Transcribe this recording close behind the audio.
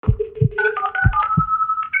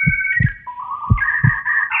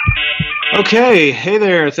Okay, hey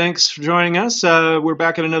there. Thanks for joining us. We're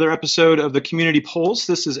back at another episode of the Community Pulse.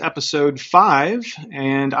 This is episode 5,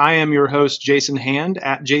 and I am your host, Jason Hand,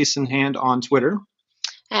 at Jason Hand on Twitter.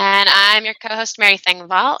 And I'm your co-host, Mary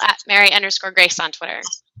Thingval, at Mary_Grace on Twitter.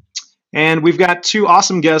 And we've got two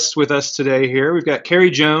awesome guests with us today here. We've got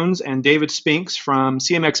Carrie Jones and David Spinks from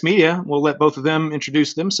CMX Media. We'll let both of them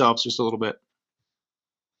introduce themselves just a little bit.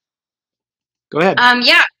 Go ahead.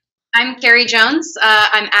 Yeah, I'm Carrie Jones.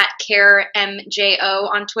 I'm at CareMJO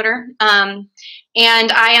on Twitter. And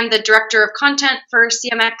I am the director of content for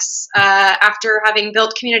CMX. After having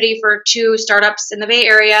built community for 2 startups in the Bay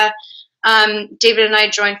Area, David and I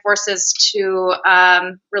joined forces to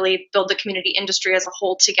really build the community industry as a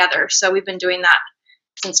whole together. So we've been doing that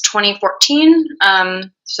since 2014.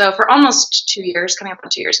 So for almost 2 years, coming up on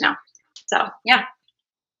 2 years now. So, yeah.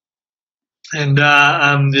 And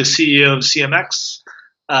I'm the CEO of CMX.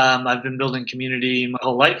 I've been building community my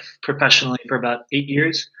whole life, professionally for about 8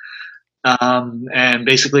 years. And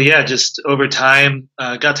basically, just over time,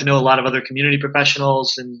 got to know a lot of other community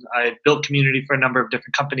professionals, and I built community for a number of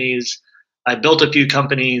different companies. I built a few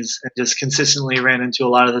companies and just consistently ran into a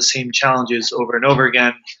lot of the same challenges over and over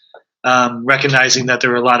again, recognizing that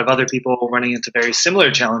there were a lot of other people running into very similar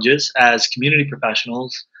challenges as community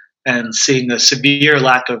professionals, and seeing the severe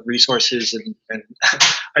lack of resources and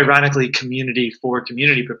ironically, community for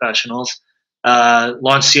community professionals.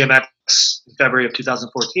 Launched CMX in February of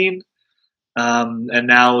 2014. And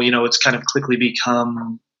now, it's kind of quickly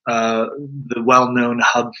become the well-known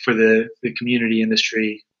hub for the community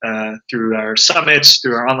industry through our summits,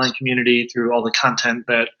 through our online community, through all the content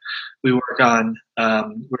that we work on.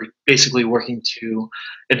 We're basically working to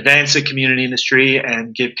advance the community industry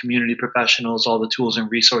and give community professionals all the tools and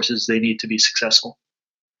resources they need to be successful.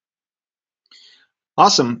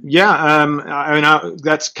 Awesome. Yeah,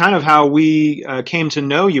 that's kind of how we came to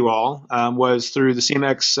know you all, was through the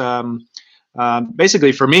CMX.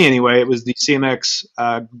 Basically, for me anyway, it was the CMX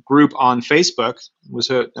group on Facebook was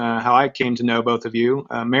how I came to know both of you.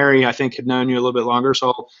 Mary, I think, had known you a little bit longer,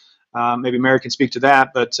 so maybe Mary can speak to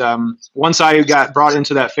that. But once I got brought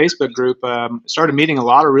into that Facebook group, started meeting a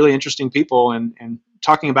lot of really interesting people and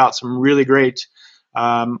talking about some really great,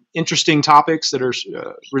 interesting topics that are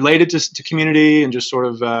related to community and just sort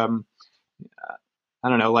of, I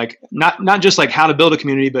don't know, like not just like how to build a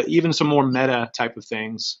community, but even some more meta type of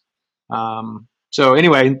things. So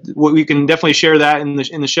anyway, we can definitely share that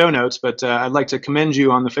in the show notes, but I'd like to commend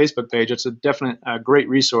you on the Facebook page. It's a definite great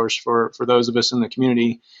resource for those of us in the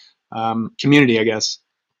community, I guess.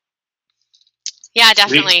 Yeah,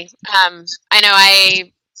 definitely. I know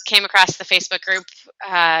I came across the Facebook group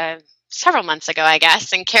several months ago, I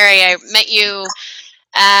guess. And Carrie, I met you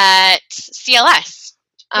at CLS.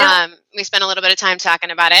 Yeah. We spent a little bit of time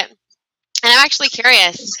talking about it. And I'm actually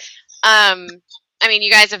curious.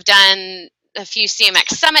 You guys have done a few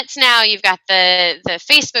CMX summits now. You've got the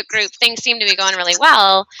Facebook group. Things seem to be going really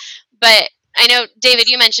well. But I know, David,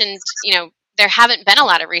 you mentioned, there haven't been a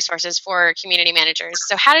lot of resources for community managers.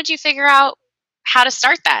 So how did you figure out how to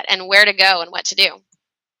start that and where to go and what to do?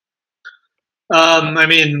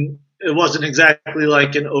 It wasn't exactly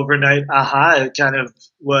like an overnight aha. It kind of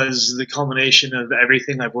was the culmination of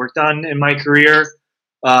everything I've worked on in my career.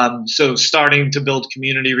 So starting to build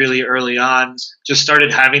community really early on, just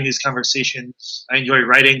started having these conversations. I enjoy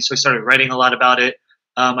writing, so I started writing a lot about it.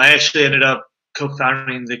 I actually ended up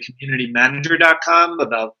co-founding the communitymanager.com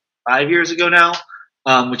about 5 years ago now,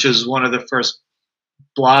 which is one of the first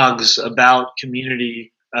blogs about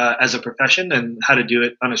community as a profession and how to do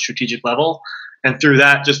it on a strategic level. And through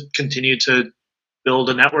that, just continue to build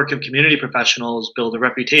a network of community professionals, build a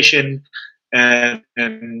reputation, and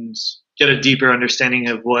get a deeper understanding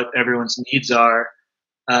of what everyone's needs are.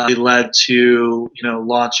 It led to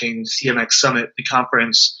launching CMX Summit, the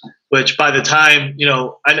conference, which by the time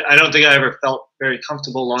I don't think I ever felt very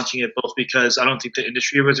comfortable launching it, both because I don't think the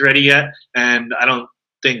industry was ready yet, and I don't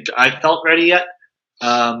think I felt ready yet.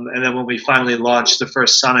 And then when we finally launched the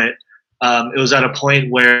first summit, it was at a point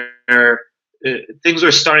where things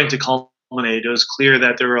were starting to culminate. It was clear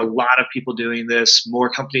that there were a lot of people doing this. More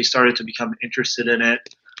companies started to become interested in it.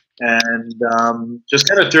 And just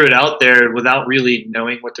kind of threw it out there without really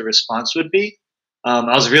knowing what the response would be.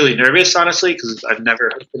 I was really nervous, honestly, because I've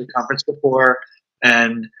never hosted a conference before.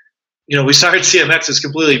 And, we started CMX as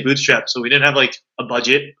completely bootstrapped. So we didn't have like a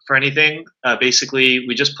budget for anything. Basically,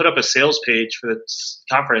 we just put up a sales page for the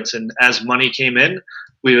conference. And as money came in,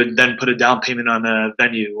 we would then put a down payment on a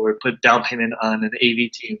venue or put down payment on an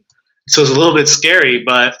AV team. So it was a little bit scary,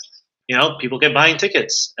 but people kept buying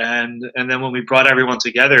tickets. And then when we brought everyone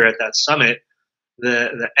together at that summit,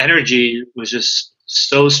 the energy was just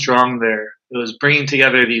so strong there. It was bringing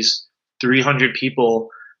together these 300 people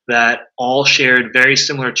that all shared very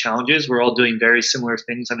similar challenges. We're all doing very similar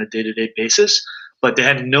things on a day-to-day basis, but they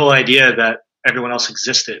had no idea that everyone else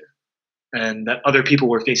existed and that other people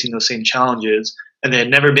were facing those same challenges, and they had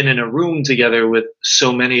never been in a room together with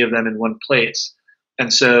so many of them in one place.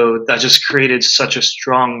 And so that just created such a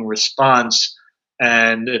strong response,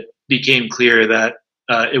 and it became clear that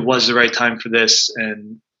it was the right time for this,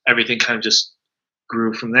 and everything kind of just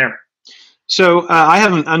grew from there. So I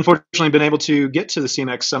haven't, unfortunately, been able to get to the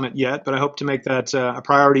CMX Summit yet, but I hope to make that a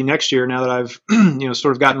priority next year. Now that I've,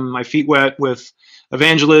 sort of gotten my feet wet with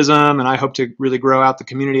evangelism, and I hope to really grow out the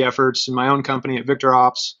community efforts in my own company at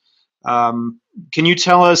VictorOps. Can you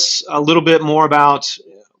tell us a little bit more about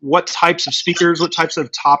what types of speakers, what types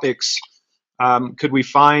of topics could we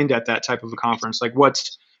find at that type of a conference? Like what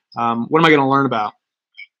am I going to learn about?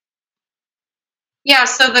 Yeah,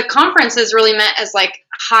 so the conference is really meant as like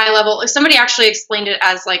high level. Somebody actually explained it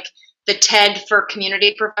as like the TED for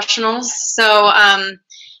community professionals. So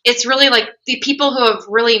it's really like the people who have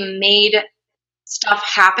really made stuff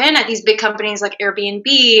happen at these big companies like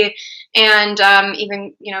Airbnb, and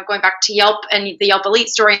even going back to Yelp and the Yelp Elite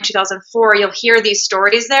story in 2004. You'll hear these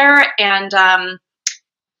stories there, and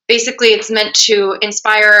basically it's meant to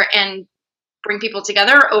inspire and bring people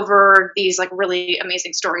together over these like really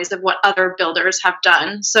amazing stories of what other builders have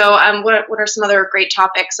done. So what are some other great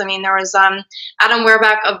topics? I mean, there was Adam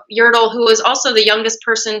Werbach of Yurtle, who was also the youngest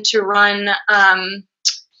person to run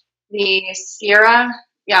the Sierra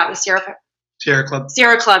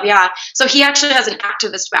Club, yeah. So he actually has an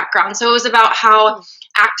activist background. So it was about how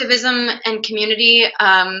activism and community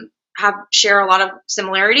share a lot of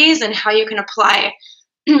similarities, and how you can apply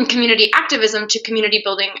community activism to community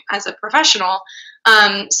building as a professional.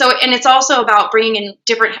 And it's also about bringing in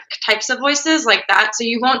different types of voices like that. So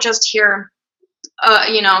you won't just hear,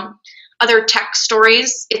 other tech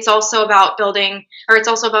stories. It's also about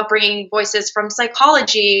bringing voices from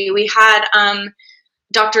psychology. We had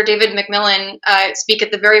Dr. David McMillan speak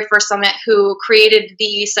at the very first summit, who created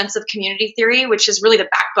the sense of community theory, which is really the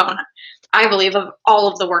backbone, I believe, of all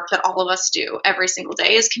of the work that all of us do every single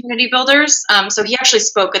day as community builders. So he actually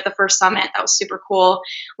spoke at the first summit. That was super cool.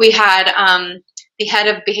 We had the head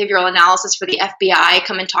of behavioral analysis for the FBI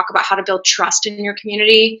come and talk about how to build trust in your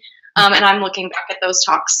community. And I'm looking back at those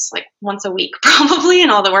talks like once a week, probably,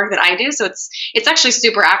 and all the work that I do. So it's actually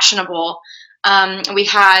super actionable. We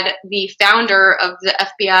had the founder of the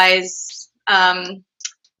FBI's,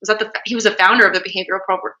 he was a founder of the behavioral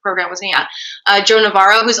program, wasn't he? Yeah. Joe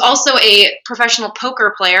Navarro, who's also a professional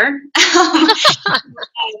poker player.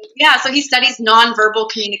 Yeah, so he studies nonverbal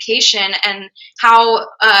communication and how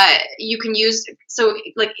you can use, so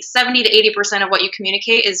like 70 to 80% of what you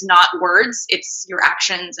communicate is not words, it's your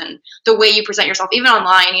actions and the way you present yourself, even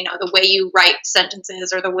online, the way you write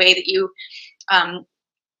sentences, or the way that you,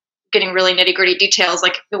 getting really nitty gritty details,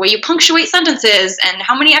 like the way you punctuate sentences and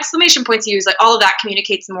how many exclamation points you use, like all of that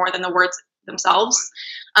communicates more than the words themselves.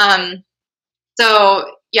 So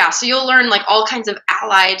you'll learn like all kinds of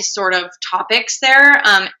allied sort of topics there,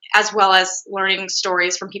 as well as learning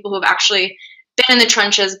stories from people who have actually been in the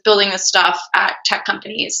trenches building this stuff at tech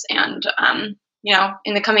companies. And,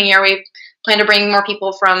 in the coming year, we plan to bring more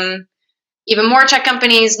people from even more tech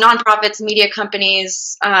companies, nonprofits, media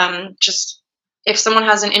companies, if someone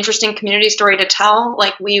has an interesting community story to tell,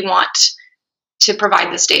 like we want to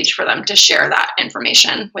provide the stage for them to share that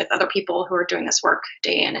information with other people who are doing this work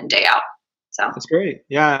day in and day out. So that's great.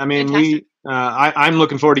 Yeah, I mean, I'm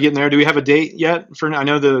looking forward to getting there. Do we have a date yet? I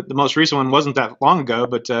know the most recent one wasn't that long ago,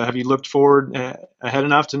 but have you looked forward ahead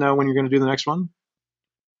enough to know when you're going to do the next one?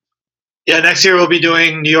 Yeah, next year we'll be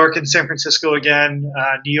doing New York and San Francisco again.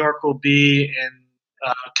 New York will be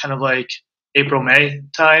in kind of like April, May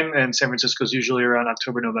time, and San Francisco is usually around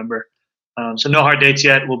October, November. So no hard dates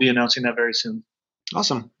yet. We'll be announcing that very soon.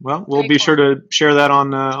 Awesome. Well, we'll be sure to share that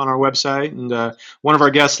on our website. And one of our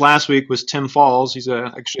guests last week was Tim Falls. He's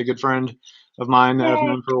actually a good friend of mine that I've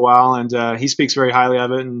known for a while, and he speaks very highly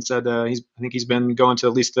of it, and said I think he's been going to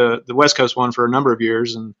at least the West Coast one for a number of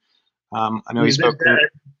years. And I know he spoke at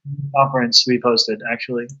the conference we posted,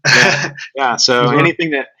 actually. Yeah. So anything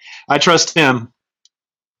that I trust him.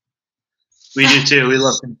 We do too. We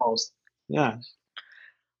love Tim Falls. Yeah.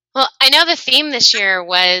 Well, I know the theme this year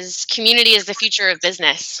was community is the future of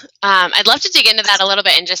business. I'd love to dig into that a little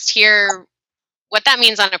bit and just hear what that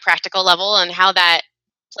means on a practical level and how that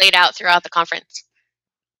played out throughout the conference.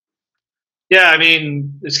 Yeah, I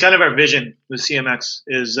mean, it's kind of our vision with CMX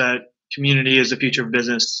is that community is the future of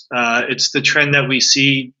business. It's the trend that we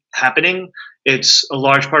see happening. It's a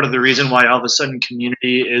large part of the reason why all of a sudden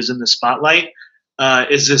community is in the spotlight.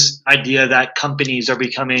 is this idea that companies are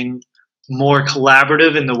becoming more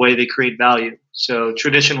collaborative in the way they create value. So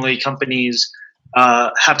traditionally, companies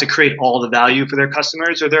have to create all the value for their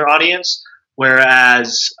customers or their audience,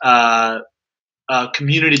 whereas a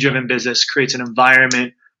community-driven business creates an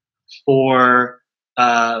environment for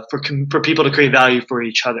people to create value for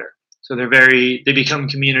each other. So they become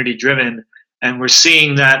community-driven, and we're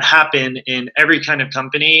seeing that happen in every kind of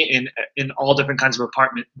company, in all different kinds of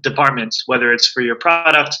departments, whether it's for your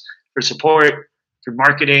product, for support, for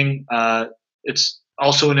marketing. It's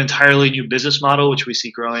also an entirely new business model, which we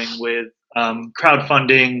see growing with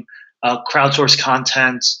crowdfunding, crowdsourced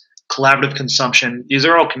content, collaborative consumption. These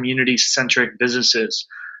are all community-centric businesses.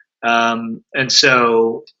 And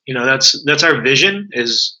so, that's our vision,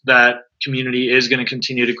 is that community is going to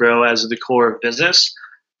continue to grow as the core of business.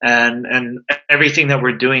 And everything that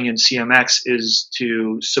we're doing in CMX is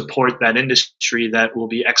to support that industry that will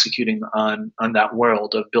be executing on that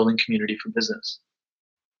world of building community for business.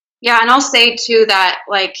 Yeah, and I'll say too that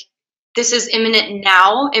this is imminent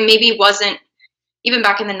now, and maybe wasn't even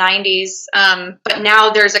back in the 90s, but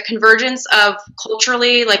now there's a convergence of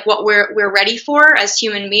culturally what we're ready for as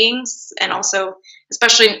human beings, and also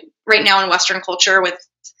especially right now in Western culture with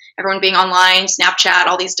everyone being online, Snapchat,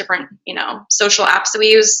 all these different social apps that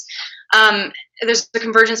we use. There's the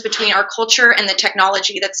convergence between our culture and the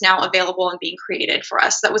technology that's now available and being created for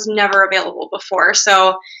us that was never available before.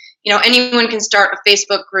 So anyone can start a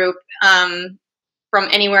Facebook group from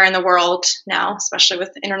anywhere in the world now, especially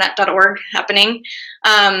with internet.org happening.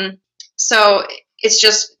 So it's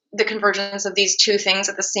just the convergence of these two things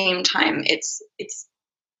at the same time.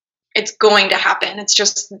 It's going to happen. It's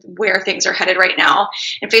just where things are headed right now.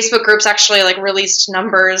 And Facebook groups actually released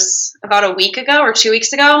numbers about a week ago or 2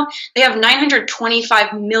 weeks ago. They have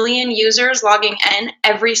 925 million users logging in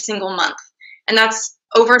every single month. And that's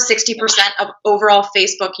over 60% of overall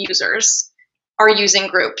Facebook users are using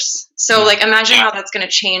groups. So imagine how that's going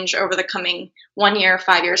to change over the coming 1 year,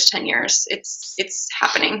 5 years, 10 years. It's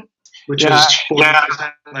happening. Which is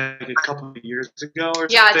 40% a couple of years ago or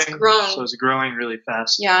something. Yeah, it's grown. So it's growing really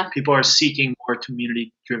fast. Yeah. People are seeking more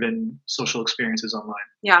community-driven social experiences online.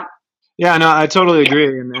 Yeah. Yeah, no, I totally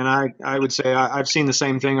agree. And I would say I've seen the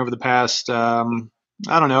same thing over the past, I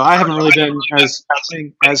don't know, I haven't really been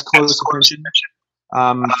as close attention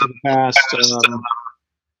for the past,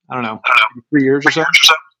 I don't know, 3 years or so.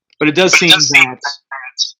 But it does seem that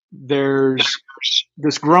there's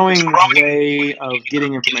this growing way of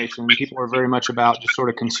getting information. People are very much about just sort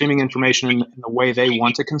of consuming information in the way they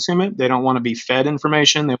want to consume it. They don't want to be fed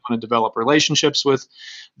information. They want to develop relationships with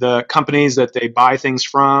the companies that they buy things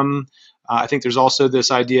from. I think there's also this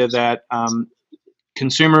idea that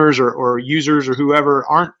consumers or users or whoever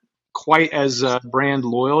aren't quite as brand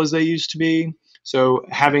loyal as they used to be. So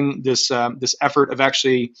having this effort of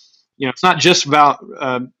actually, it's not just about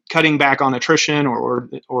cutting back on attrition or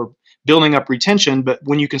building up retention, but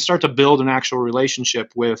when you can start to build an actual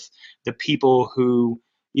relationship with the people who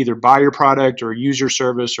either buy your product or use your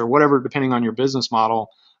service or whatever, depending on your business model,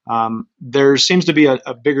 there seems to be a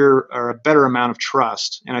bigger or a better amount of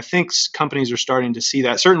trust. And I think companies are starting to see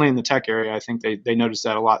that. Certainly in the tech area, I think they noticed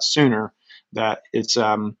that a lot sooner, that it's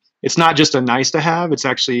not just a nice to have, it's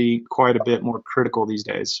actually quite a bit more critical these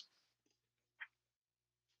days.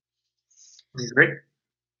 Great.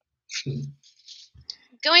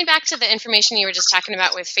 Going back to the information you were just talking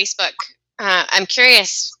about with Facebook, I'm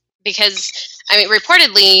curious because,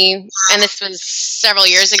 reportedly, and this was several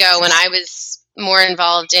years ago when I was more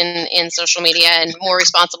involved in social media and more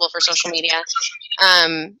responsible for social media,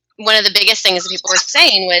 one of the biggest things that people were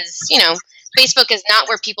saying was, Facebook is not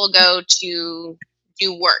where people go to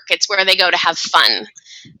do work. It's where they go to have fun.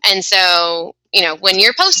 And so, when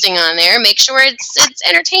you're posting on there, make sure it's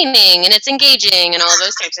entertaining and it's engaging and all of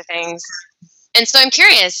those types of things. And so I'm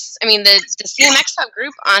curious, the CMX Hub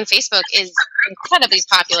group on Facebook is incredibly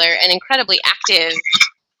popular and incredibly active.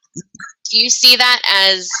 Do you see that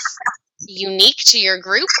as unique to your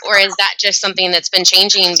group, or is that just something that's been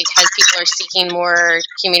changing because people are seeking more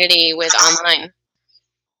community with online?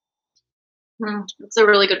 That's a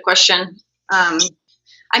really good question.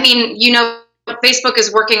 Facebook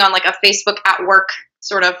is working on a Facebook at work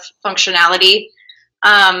sort of functionality.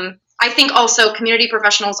 I think also community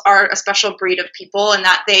professionals are a special breed of people in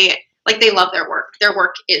that they love their work. Their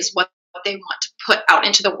work is what they want to put out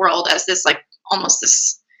into the world as this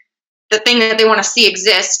the thing that they want to see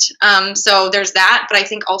exist. So there's that, but I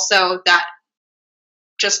think also that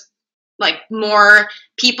just more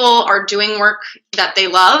people are doing work that they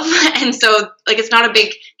love. And so it's not a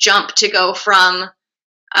big jump to go from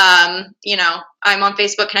I'm on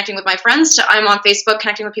Facebook connecting with my friends to I'm on Facebook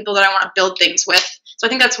connecting with people that I want to build things with. So I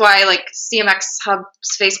think that's why like CMX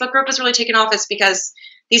Hub's Facebook group has really taken off, is because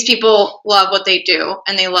these people love what they do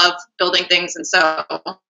and they love building things. And so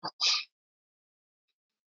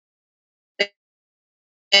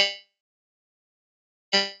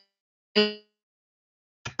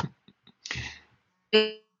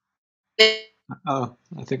Oh,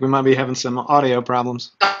 I think we might be having some audio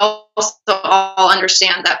problems. also all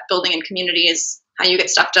understand that building in community is how you get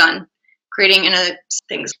stuff done, creating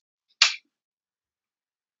things.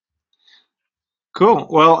 Cool.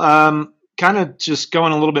 Well, kind of just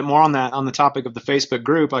going a little bit more on that, on the topic of the Facebook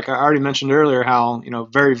group, like I already mentioned earlier, how,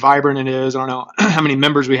 very vibrant it is. I don't know how many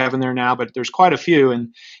members we have in there now, but there's quite a few.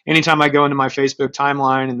 And anytime I go into my Facebook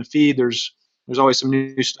timeline and the feed, there's always some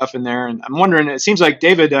new stuff in there. And I'm wondering, it seems like,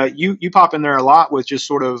 David, you pop in there a lot with just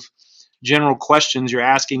sort of general questions you're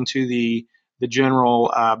asking to the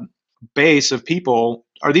general base of people.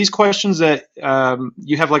 Are these questions that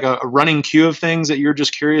you have like a running queue of things that you're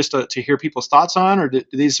just curious to hear people's thoughts on, or do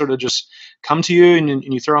these sort of just come to you and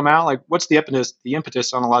you throw them out? Like, what's the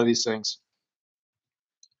impetus on a lot of these things?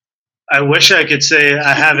 I wish I could say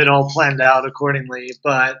I have it all planned out accordingly,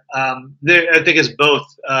 but I think it's both.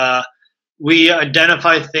 We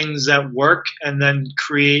identify things that work and then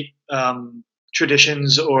create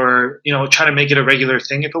traditions, or try to make it a regular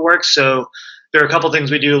thing if it works. So there are a couple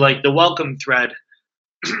things we do, like the welcome thread.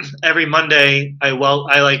 Every Monday,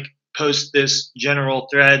 I post this general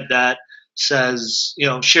thread that says,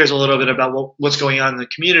 shares a little bit about what's going on in the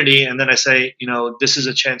community, and then I say, this is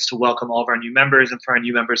a chance to welcome all of our new members and for our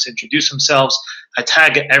new members to introduce themselves. I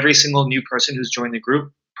tag every single new person who's joined the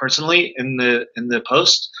group personally in the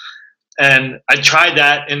post, and I tried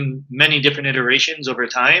that in many different iterations over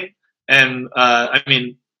time, and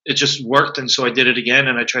it just worked, and so I did it again,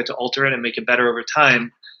 and I tried to alter it and make it better over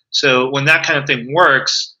time. So when that kind of thing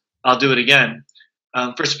works, I'll do it again.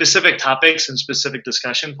 For specific topics and specific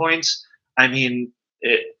discussion points,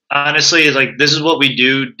 honestly, it's like, this is what we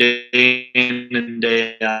do day in and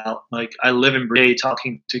day out. Like, I live and breathe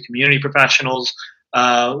talking to community professionals.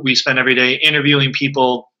 We spend every day interviewing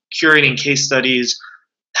people, curating case studies,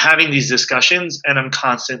 having these discussions, and I'm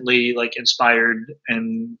constantly like inspired,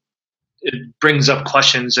 and it brings up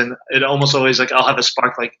questions, and it almost always, like, I'll have a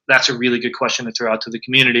spark, like, that's a really good question to throw out to the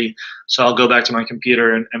community. So I'll go back to my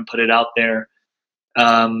computer and put it out there.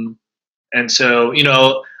 And so,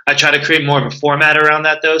 I try to create more of a format around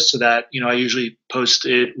that, though, so that, I usually post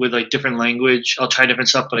it with like different language. I'll try different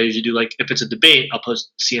stuff, but I usually do, like, if it's a debate, I'll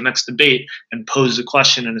post CMX debate and pose the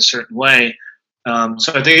question in a certain way.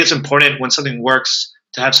 So I think it's important when something works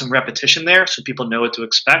to have some repetition there so people know what to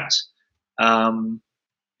expect.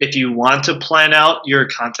 If you want to plan out your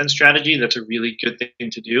content strategy, that's a really good thing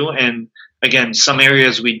to do. And again, some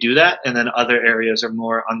areas we do that, and then other areas are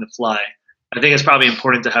more on the fly. I think it's probably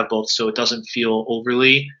important to have both, so it doesn't feel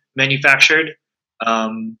overly manufactured,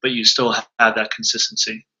 but you still have that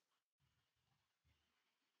consistency.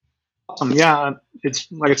 Yeah, it's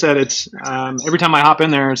like I said, it's every time I hop in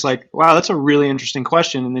there, it's like, wow, that's a really interesting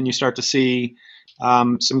question, and then you start to see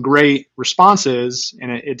some great responses,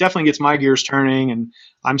 and it definitely gets my gears turning. And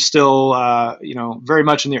I'm still, very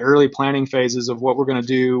much in the early planning phases of what we're going to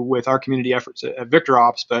do with our community efforts at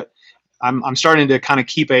VictorOps. But I'm starting to kind of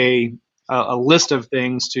keep a list of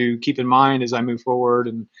things to keep in mind as I move forward,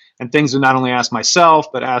 and things to not only ask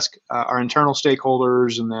myself but ask our internal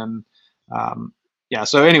stakeholders, and then.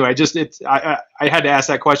 So anyway, I had to ask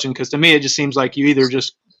that question because to me it just seems like you either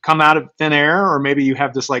just come out of thin air, or maybe you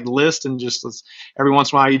have this like list, and just every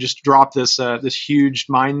once in a while you just drop this huge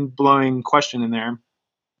mind-blowing question in there.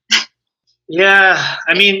 Yeah,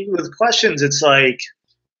 with questions, it's like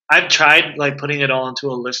I've tried like putting it all into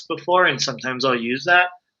a list before, and sometimes I'll use that,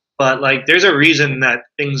 but like there's a reason that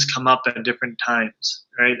things come up at different times,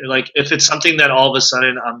 right? Like if it's something that all of a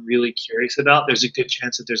sudden I'm really curious about, there's a good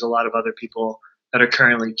chance that there's a lot of other people that are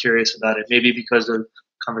currently curious about it, maybe because of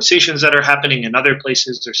conversations that are happening in other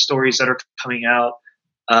places or stories that are coming out.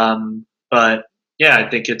 But yeah, I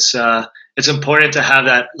think it's important to have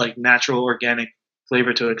that like natural, organic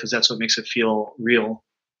flavor to it, because that's what makes it feel real.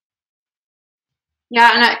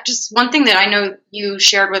 Yeah, and just one thing that I know you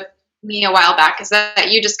shared with me a while back is that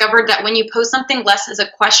you discovered that when you post something less as a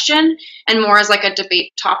question and more as like a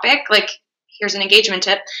debate topic, like here's an engagement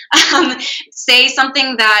tip, say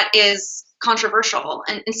something that is controversial,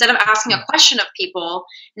 and instead of asking a question of people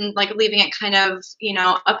and like leaving it kind of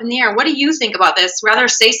up in the air, what do you think about this, rather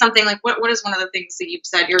say something like what is one of the things that you've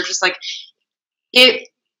said, you're just like,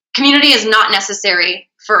 community is not necessary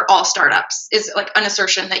for all startups is like an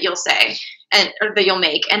assertion that you'll say or that you'll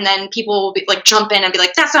make, and then people will be like jump in and be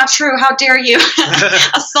like, that's not true, how dare you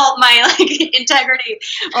assault my like integrity,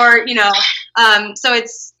 or so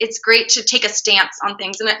it's great to take a stance on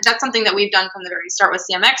things, and that's something that we've done from the very start with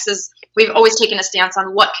CMX. Is we've always taken a stance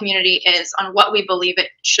on what community is, on what we believe it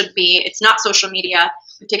should be. It's not social media.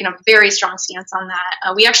 We've taken a very strong stance on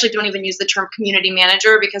that. We actually don't even use the term community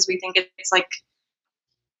manager because we think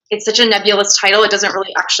it's such a nebulous title. It doesn't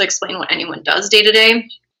really actually explain what anyone does day to day.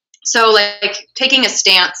 So like taking a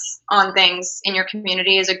stance on things in your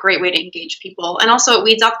community is a great way to engage people. And also it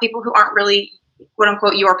weeds out the people who aren't really, quote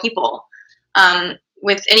unquote, your people.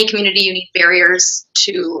 With any community, you need barriers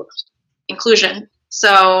to inclusion.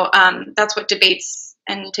 So that's what debates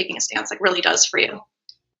and taking a stance like really does for you.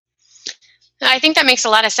 I think that makes a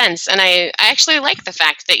lot of sense. And I actually like the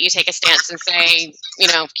fact that you take a stance and say,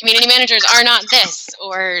 community managers are not this,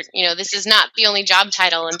 or, this is not the only job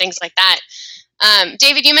title and things like that.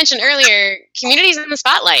 David, you mentioned earlier, community's in the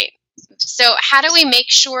spotlight. So how do we make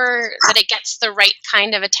sure that it gets the right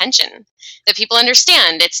kind of attention, that people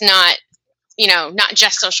understand it's not, not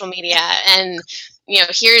just social media, and,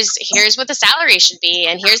 here's what the salary should be,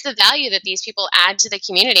 and here's the value that these people add to the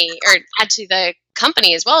community, or add to the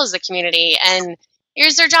company as well as the community, and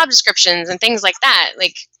here's their job descriptions and things like that.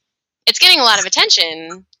 Like, it's getting a lot of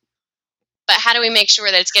attention, but how do we make sure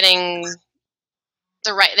that it's getting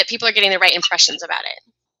that people are getting the right impressions about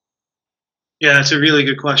it? Yeah, that's a really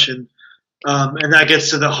good question. And that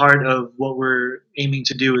gets to the heart of what we're aiming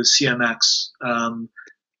to do with CMX.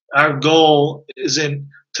 Our goal isn't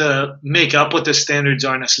to make up what the standards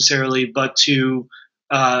are necessarily, but to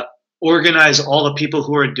organize all the people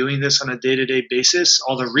who are doing this on a day-to-day basis,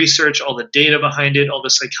 all the research, all the data behind it, all the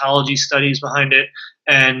psychology studies behind it,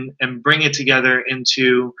 and bring it together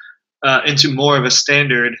into more of a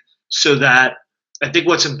standard, so that I think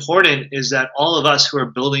what's important is that all of us who are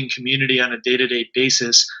building community on a day-to-day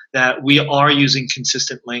basis, that we are using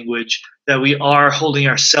consistent language, that we are holding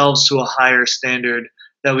ourselves to a higher standard,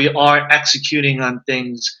 that we are executing on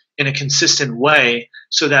things in a consistent way,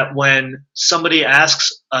 so that when somebody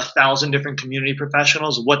asks 1,000 different community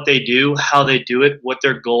professionals what they do, how they do it, what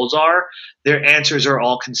their goals are, their answers are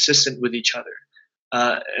all consistent with each other.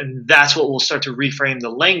 And that's what will start to reframe the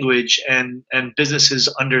language and businesses'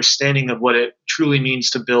 understanding of what it truly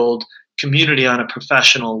means to build community on a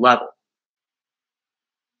professional level.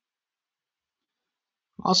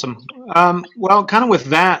 Awesome. Well, kind of with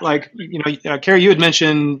that, like, Carrie, you had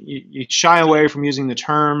mentioned you shy away from using the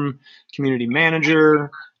term community manager.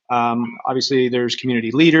 Obviously, there's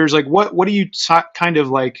community leaders. Like, what do you kind of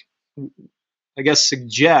like, I guess,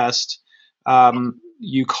 suggest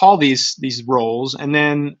you call these roles, and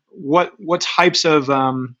then what types of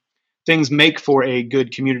things make for a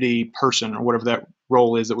good community person, or whatever that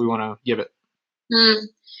role is that we want to give it?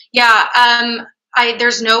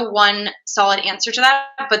 There's no one solid answer to that,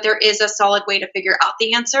 but there is a solid way to figure out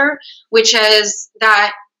the answer, which is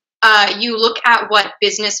that you look at what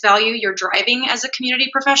business value you're driving as a community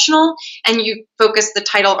professional, and you focus the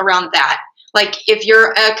title around that. Like if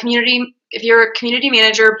you're a community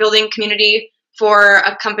manager building community for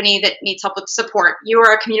a company that needs help with support, you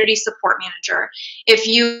are a community support manager. If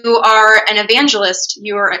you are an evangelist,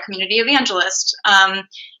 you are a community evangelist.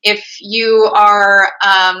 If you are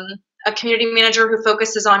a community manager who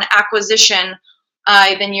focuses on acquisition,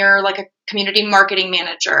 then you're like a community marketing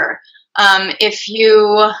manager. If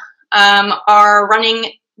you are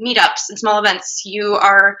running meetups and small events, you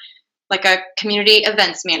are like a community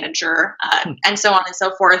events manager, and so on and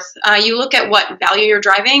so forth. You look at what value you're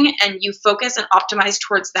driving and you focus and optimize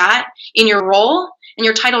towards that in your role, and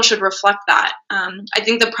your title should reflect that. I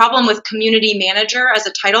think the problem with community manager as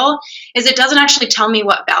a title is it doesn't actually tell me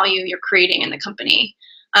what value you're creating in the company.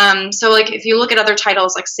 So like if you look at other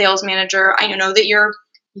titles like sales manager, I know that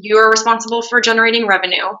you're responsible for generating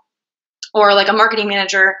revenue, or like a marketing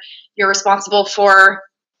manager, you're responsible for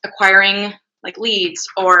acquiring like leads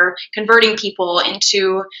or converting people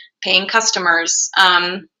into paying customers.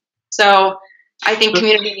 So I think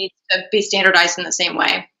community needs to be standardized in the same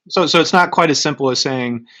way. So it's not quite as simple as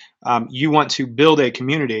saying you want to build a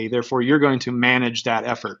community, therefore you're going to manage that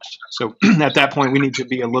effort. So at that point, we need to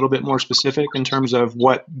be a little bit more specific in terms of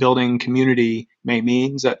what building community may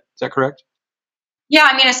mean. Is that correct? Yeah,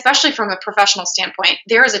 I mean, especially from a professional standpoint,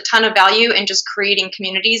 there is a ton of value in just creating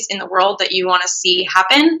communities in the world that you want to see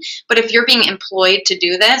happen. But if you're being employed to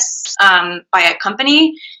do this by a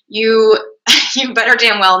company, you better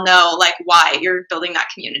damn well know like why you're building that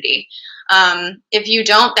community. If you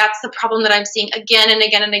don't, that's the problem that I'm seeing again and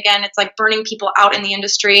again and again. It's like burning people out in the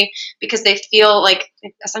industry because they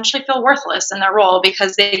essentially feel worthless in their role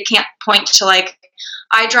because they can't point to like,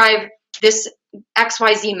 I drive this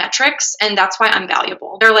XYZ metrics and that's why I'm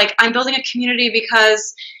valuable. They're like, I'm building a community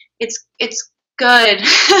because it's good.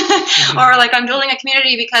 Or like, I'm building a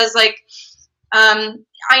community because like,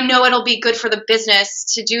 I know it'll be good for the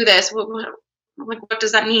business to do this. What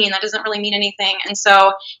does that mean? That doesn't really mean anything. And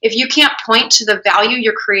so if you can't point to the value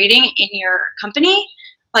you're creating in your company,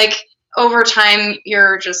 like over time,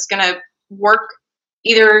 you're just going to work.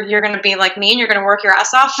 Either you're going to be like me and you're going to work your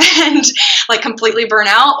ass off and like completely burn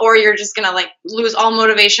out, or you're just going to like lose all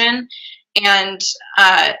motivation and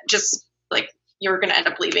just like you're going to end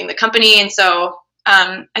up leaving the company. And so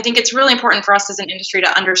I think it's really important for us as an industry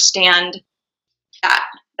to understand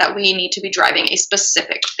that we need to be driving a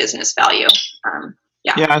specific business value.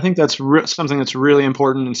 Yeah, I think that's something that's really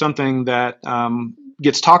important and something that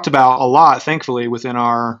gets talked about a lot, thankfully, within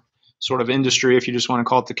our sort of industry, if you just want to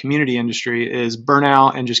call it the community industry, is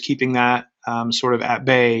burnout and just keeping that sort of at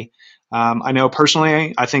bay. I know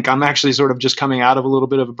personally, I think I'm actually sort of just coming out of a little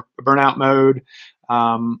bit of a burnout mode,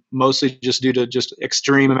 mostly just due to just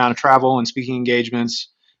extreme amount of travel and speaking engagements.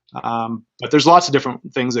 But there's lots of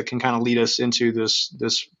different things that can kind of lead us into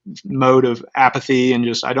this mode of apathy and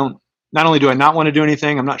just not only do I not want to do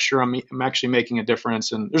anything, I'm not sure I'm actually making a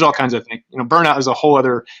difference. And there's all kinds of things. Burnout is a whole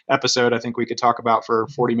other episode I think we could talk about for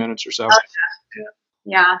 40 minutes or so.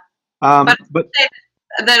 Yeah. But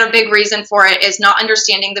that a big reason for it is not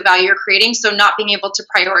understanding the value you're creating, so not being able to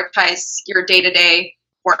prioritize your day-to-day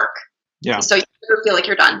work. Yeah. So you never feel like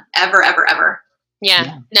you're done, ever, ever, ever.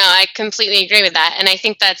 Yeah, no, I completely agree with that. And I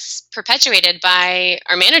think that's perpetuated by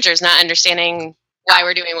our managers not understanding why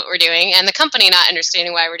we're doing what we're doing and the company not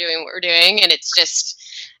understanding why we're doing what we're doing. And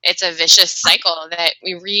it's a vicious cycle that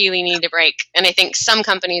we really need to break. And I think some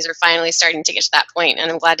companies are finally starting to get to that point,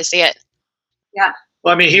 and I'm glad to see it. Yeah.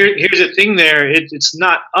 Well, I mean, here's the thing there. It's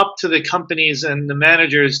not up to the companies and the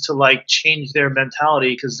managers to like change their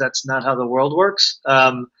mentality, because that's not how the world works.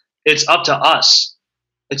 It's up to us.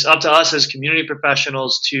 It's up to us as community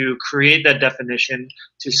professionals to create that definition,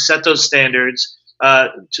 to set those standards,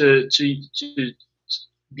 to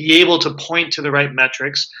be able to point to the right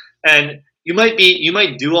metrics. And you might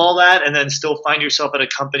do all that and then still find yourself at a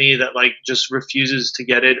company that like just refuses to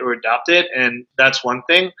get it or adopt it, and that's one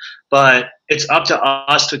thing. But it's up to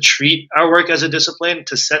us to treat our work as a discipline,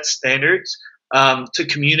 to set standards, to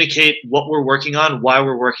communicate what we're working on, why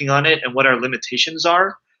we're working on it, and what our limitations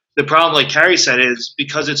are. The problem, like Carrie said, is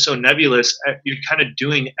because it's so nebulous, you're kind of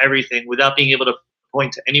doing everything without being able to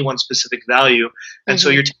point to any one specific value. And so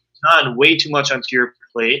you're taking on way too much onto your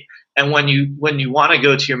plate. And when you want to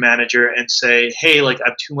go to your manager and say, hey, like I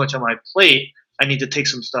have too much on my plate, I need to take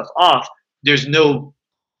some stuff off, there's no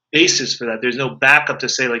basis for that. There's no backup to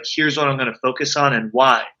say, like, here's what I'm going to focus on and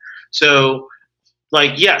why. So,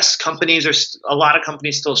 like, yes, a lot of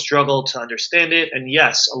companies still struggle to understand it. And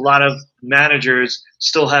yes, a lot of managers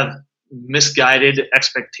still have misguided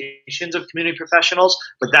expectations of community professionals,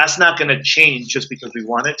 but that's not going to change just because we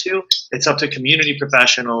want it to. It's up to community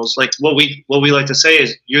professionals. Like what we like to say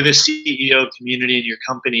is, you're the CEO of community in your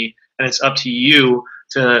company, and it's up to you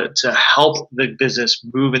to help the business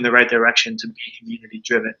move in the right direction to be community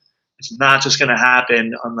driven. It's not just going to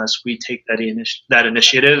happen unless we take that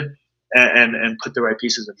initiative and put the right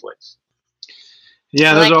pieces in place.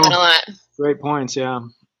 Yeah, those are all great points. Yeah.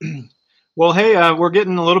 Well, hey, we're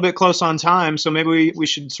getting a little bit close on time, so maybe we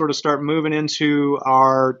should sort of start moving into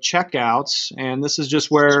our checkouts. And this is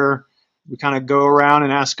just where we kind of go around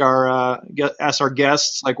and ask our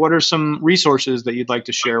guests, like, what are some resources that you'd like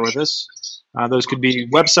to share with us? Those could be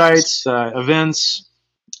websites, events,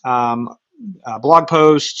 blog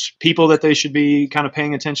posts, people that they should be kind of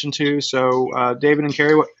paying attention to. So, David and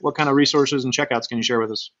Carrie, what kind of resources and checkouts can you share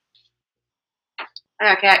with us?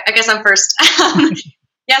 Okay, I guess I'm first.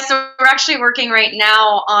 Yeah, so we're actually working right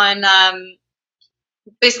now on,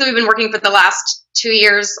 basically we've been working for the last 2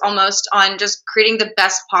 years almost on just creating the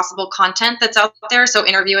best possible content that's out there. So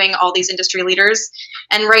interviewing all these industry leaders.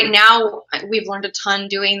 And right now we've learned a ton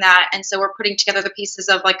doing that. And so we're putting together the pieces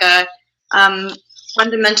of like a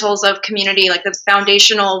fundamentals of community, like the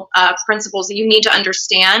foundational principles that you need to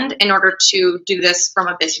understand in order to do this from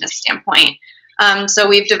a business standpoint. So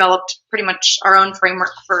we've developed pretty much our own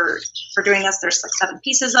framework for doing this. There's like 7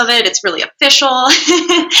 pieces of it. It's really official.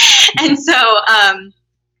 And so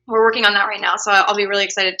we're working on that right now. So I'll be really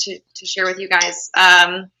excited to share with you guys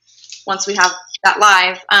once we have that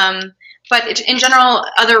live. But in general,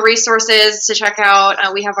 other resources to check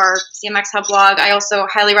out, we have our CMX Hub blog. I also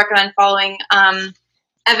highly recommend following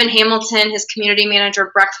Evan Hamilton, his community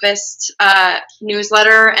manager breakfast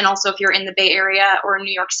newsletter, and also if you're in the Bay Area or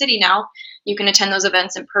New York City now, you can attend those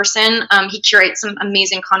events in person. He curates some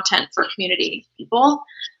amazing content for community people.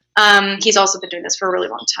 He's also been doing this for a really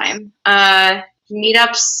long time.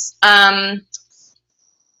 Meetups.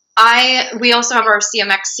 We also have our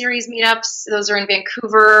CMX series meetups. Those are in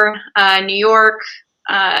Vancouver, New York,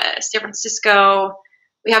 San Francisco.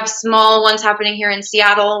 We have small ones happening here in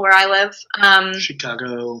Seattle, where I live.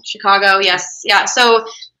 Chicago, yes. Yeah, so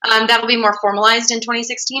that'll be more formalized in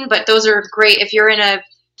 2016, but those are great. If you're in a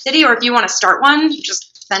city or if you want to start one,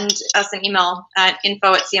 just send us an email at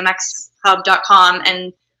info@cmxhub.com,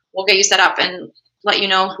 and we'll get you set up and let you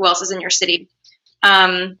know who else is in your city.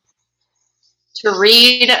 To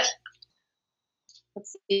read,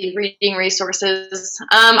 let's see, reading resources.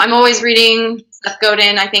 I'm always reading Seth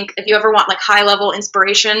Godin. I think if you ever want like high level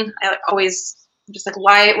inspiration, I'm just like,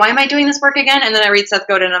 why am I doing this work again? And then I read Seth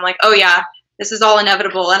Godin and I'm like, oh yeah, this is all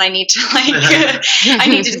inevitable and I need to I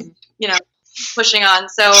need to, pushing on.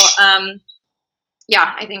 So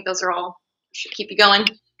yeah, I think those are all should keep you going.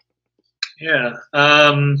 Yeah.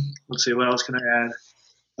 Let's see, what else can I add?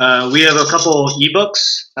 We have a couple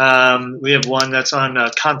ebooks. We have one that's on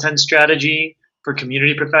content strategy for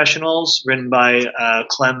community professionals, written by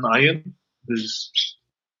Clem Ayum, who's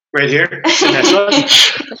right here.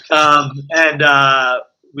 And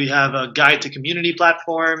we have a guide to community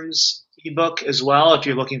platforms ebook as well. If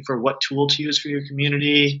you're looking for what tool to use for your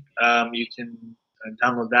community, you can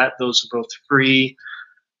download that. Those are both free.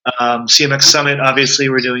 CMX Summit, obviously,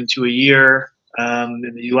 we're doing 2 a year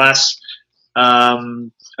in the US.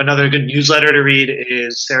 Another good newsletter to read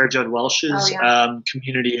is Sarah Judd Welsh's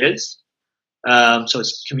Community Is. So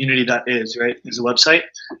it's community.is, right, is the website.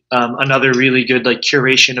 Another really good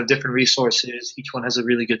curation of different resources. Each one has a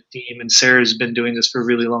really good theme, and Sarah's been doing this for a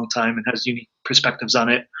really long time and has unique perspectives on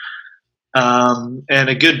it. And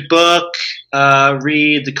a good book,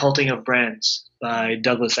 read The Culting of Brands by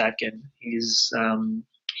Douglas Atkin.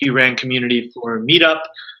 He ran community for Meetup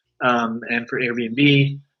and for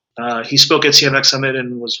Airbnb. He spoke at CMX Summit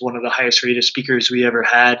and was one of the highest rated speakers we ever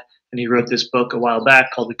had. And he wrote this book a while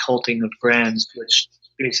back called The Culting of Brands, which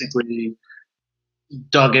basically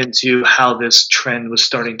dug into how this trend was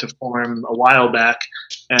starting to form a while back.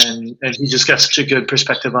 And he just got such a good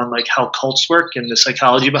perspective on how cults work and the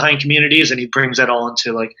psychology behind communities. And he brings that all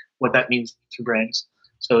into what that means to brands.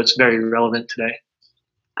 So it's very relevant today.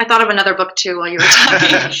 I thought of another book too while you were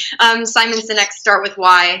talking. Simon Sinek's Start With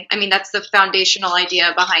Why. I mean, that's the foundational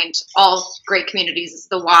idea behind all great communities, is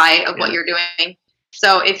the why of what you're doing.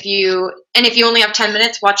 So if you only have 10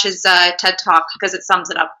 minutes, watch his TED Talk, because it sums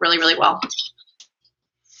it up really, really well.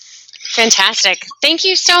 Fantastic. Thank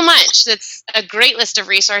you so much. That's a great list of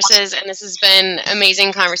resources, and this has been an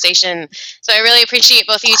amazing conversation. So I really appreciate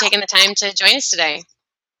both of you taking the time to join us today.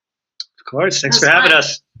 Of course. Thanks for having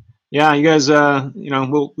us. Yeah, you guys,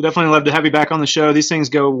 we'll definitely love to have you back on the show. These things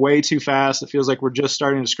go way too fast. It feels like we're just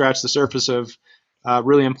starting to scratch the surface of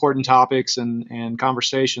really important topics and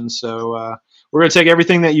conversations. So we're going to take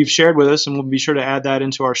everything that you've shared with us, and we'll be sure to add that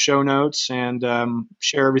into our show notes and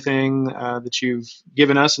share everything that you've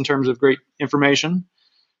given us in terms of great information.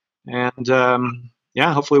 And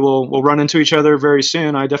hopefully we'll run into each other very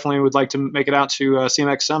soon. I definitely would like to make it out to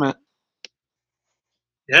CMX Summit.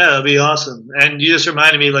 Yeah, that'd be awesome. And you just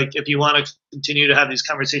reminded me, if you want to continue to have these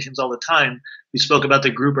conversations all the time, we spoke about the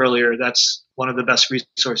group earlier. That's one of the best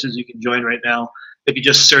resources you can join right now. If you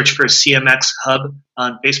just search for CMX Hub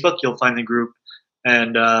on Facebook, you'll find the group,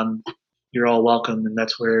 and you're all welcome. And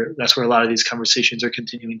that's where a lot of these conversations are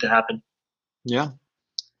continuing to happen. Yeah.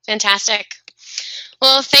 Fantastic.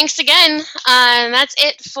 Well, thanks again. That's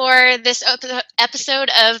it for this episode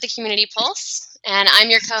of the Community Pulse. And I'm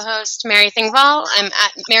your co-host, Mary Thingvall. I'm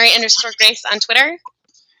at Mary_Grace on Twitter.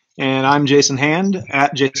 And I'm Jason Hand,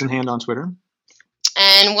 at Jason Hand on Twitter.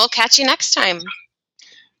 And we'll catch you next time.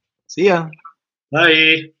 See ya.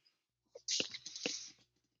 Bye.